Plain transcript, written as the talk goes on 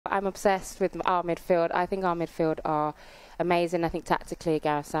I'm obsessed with our midfield. I think our midfield are amazing. I think tactically,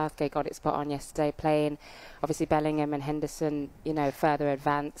 Gareth Southgate got it spot on yesterday, playing obviously Bellingham and Henderson, you know, further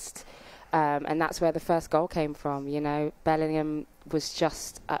advanced. And that's where the first goal came from, you know. Bellingham was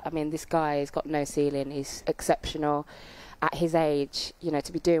just, I mean, this guy has got no ceiling. He's exceptional at his age, you know,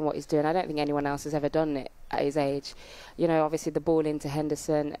 to be doing what he's doing. I don't think anyone else has ever done it at his age. You know, obviously the ball into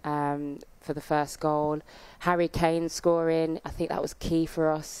Henderson for the first goal. Harry Kane scoring, I think that was key for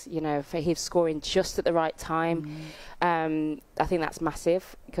us, you know, for him scoring just at the right time. I think that's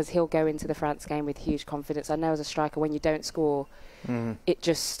massive because he'll go into the France game with huge confidence. I know as a striker, when you don't score, it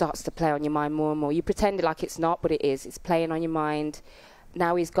just starts to play on your mind more and more. You pretend it like it's not, but it is. It's playing on your mind.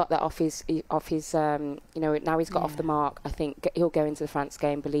 Now he's got that off his you know, now he's got off the mark. I think he'll go into the France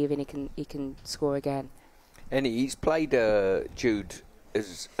game believing he can score again. And he's played Jude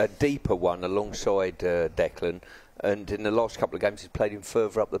as a deeper one alongside Declan, and in the last couple of games he's played him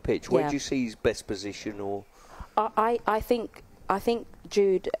further up the pitch. Where do you see his best position? Or I think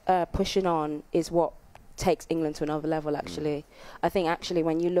Jude pushing on is what takes England to another level. Actually, I think actually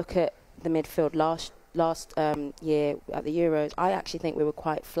when you look at the midfield last year at the Euros, I actually think we were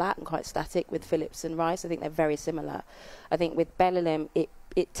quite flat and quite static with Phillips and Rice. I think they're very similar. I think with Bellingham,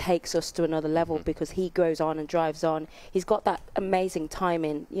 it takes us to another level because he goes on and drives on. He's got that amazing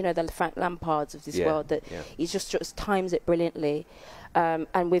timing, you know, the Frank Lampards of this world, that he just times it brilliantly.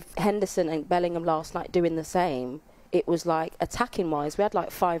 And with Henderson and Bellingham last night doing the same, it was like attacking-wise, we had like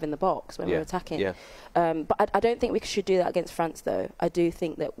 5 in the box when we were attacking. But I don't think we should do that against France, though. I do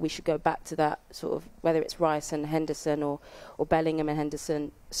think that we should go back to that sort of, whether it's Rice and Henderson or Bellingham and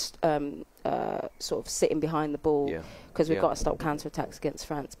Henderson, sort of sitting behind the ball, because we've got to stop counter-attacks against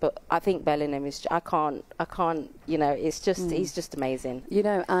France. But I think Bellingham is, I can't, you know, it's just, he's just amazing. You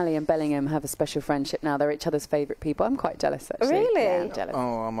know, Ali and Bellingham have a special friendship now. They're each other's favourite people. I'm quite jealous, actually. Really? Yeah, I'm jealous.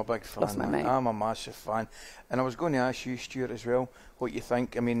 Oh, I'm a big fan. I'm a massive fan. And I was going to ask you, Stuart, as well, what you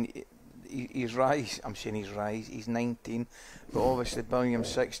think. I mean, his rise, I'm saying his rise, he's 19, but obviously Bellingham's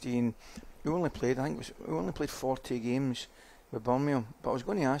 16. We only played 40 games with Birmingham. But I was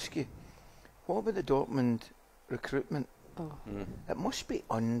going to ask you, what about the Dortmund recruitment? It must be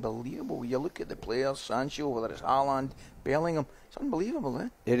unbelievable. You look at the players, Sancho, whether it's Haaland, Bellingham, it's unbelievable, eh?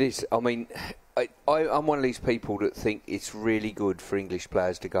 It is. I mean, I'm one of these people that think it's really good for English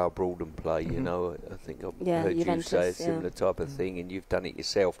players to go abroad and play, you know. I think I've heard you say a similar type of thing, and you've done it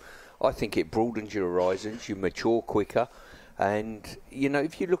yourself. I think it broadens your horizons, you mature quicker, and, you know,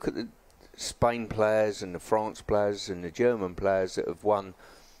 if you look at the Spain players and the France players and the German players that have won,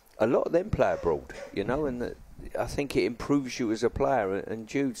 a lot of them play abroad, you know, and I think it improves you as a player, and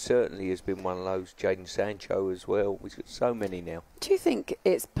Jude certainly has been one of those. Jadon Sancho as well. We've got so many now. Do you think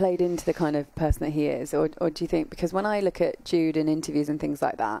it's played into the kind of person that he is, or do you think, because when I look at Jude in interviews and things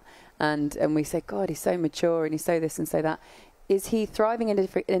like that, and we say, God, he's so mature and he's so this and so that, is he thriving in a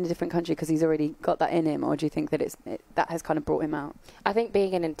different country because he's already got that in him, or do you think that that has kind of brought him out? I think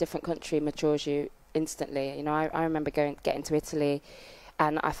being in a different country matures you instantly. You know, I remember getting to Italy,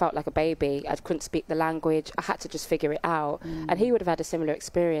 and I felt like a baby. I couldn't speak the language. I had to just figure it out. And he would have had a similar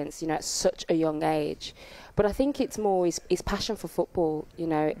experience, you know, at such a young age. But I think it's more his passion for football. You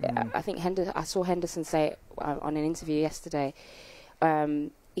know, I think I saw Henderson say it on an interview yesterday.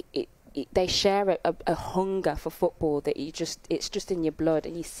 They share a hunger for football that it's just in your blood,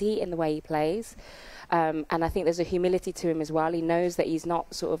 and you see it in the way he plays. And I think there's a humility to him as well. He knows that he's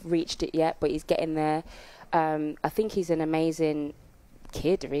not sort of reached it yet, but he's getting there. I think he's an amazing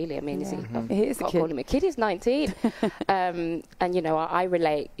kid, really. I mean, he is a kid. Call him a kid. He's 19. And you know, I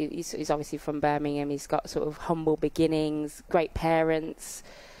relate. He's obviously from Birmingham. He's got sort of humble beginnings, great parents.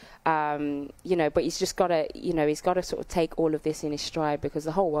 You know, but he's just got to, you know, he's got to sort of take all of this in his stride, because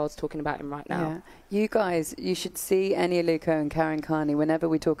the whole world's talking about him right now. Yeah. You guys, you should see Eni Aluko and Karen Carney whenever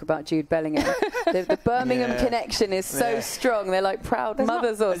we talk about Jude Bellingham. the Birmingham connection is so strong. They're like proud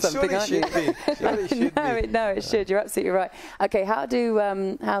mothers or something, aren't you? It should. You're absolutely right. Okay,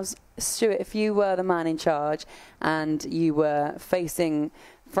 how's Stuart, if you were the man in charge and you were facing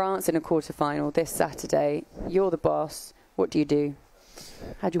France in a quarter-final this Saturday, you're the boss, what do you do?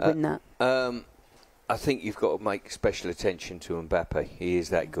 How do you win that? I think you've got to make special attention to Mbappe. He is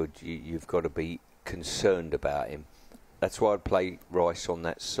that good. You've got to be concerned about him. That's why I'd play Rice on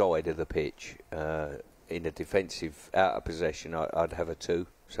that side of the pitch. In a defensive, out of possession, I'd have a 2.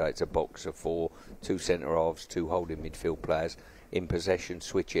 So it's a box of 4, 2 centre-halves, 2 holding midfield players. In possession,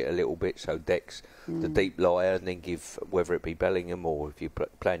 switch it a little bit, so Dex, the deep liar, and then give, whether it be Bellingham or if you're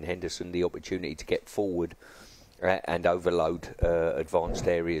playing Henderson, the opportunity to get forward and overload advanced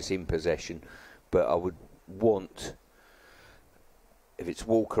areas in possession. But I would want if it's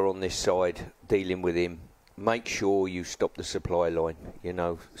Walker on this side dealing with him, make sure you stop the supply line. You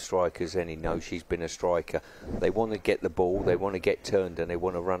know, strikers, Eni knows she's been a striker. They want to get the ball, they want to get turned, and they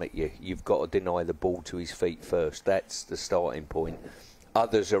want to run at you. You've got to deny the ball to his feet first. That's the starting point.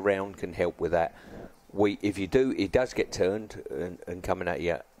 Others around can help with that. If you do, he does get turned and coming at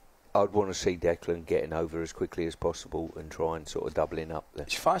you. I'd want to see Declan getting over as quickly as possible and try and sort of doubling up there.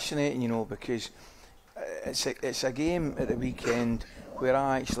 It's fascinating, you know, because it's a game at the weekend where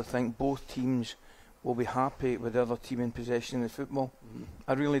I actually think both teams will be happy with the other team in possession in the football.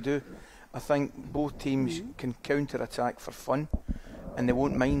 I really do. I think both teams can counter-attack for fun, and they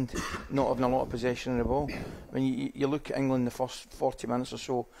won't mind not having a lot of possession of the ball. When you look at England the first 40 minutes or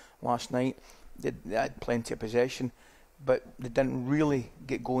so last night, they had plenty of possession, but they didn't really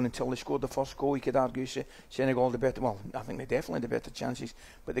get going until they scored the first goal. You could argue Senegal had the better, well, I think they definitely had the better chances,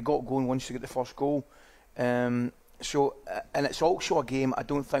 but they got going once they got the first goal. So, and it's also a game, I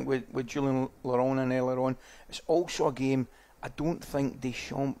don't think, with Julian Laurent and earlier on, it's also a game, I don't think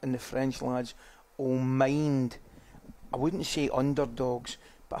Deschamps and the French lads will mind, I wouldn't say underdogs,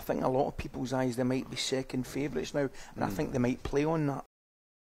 but I think a lot of people's eyes, they might be second favourites now, and I think they might play on that.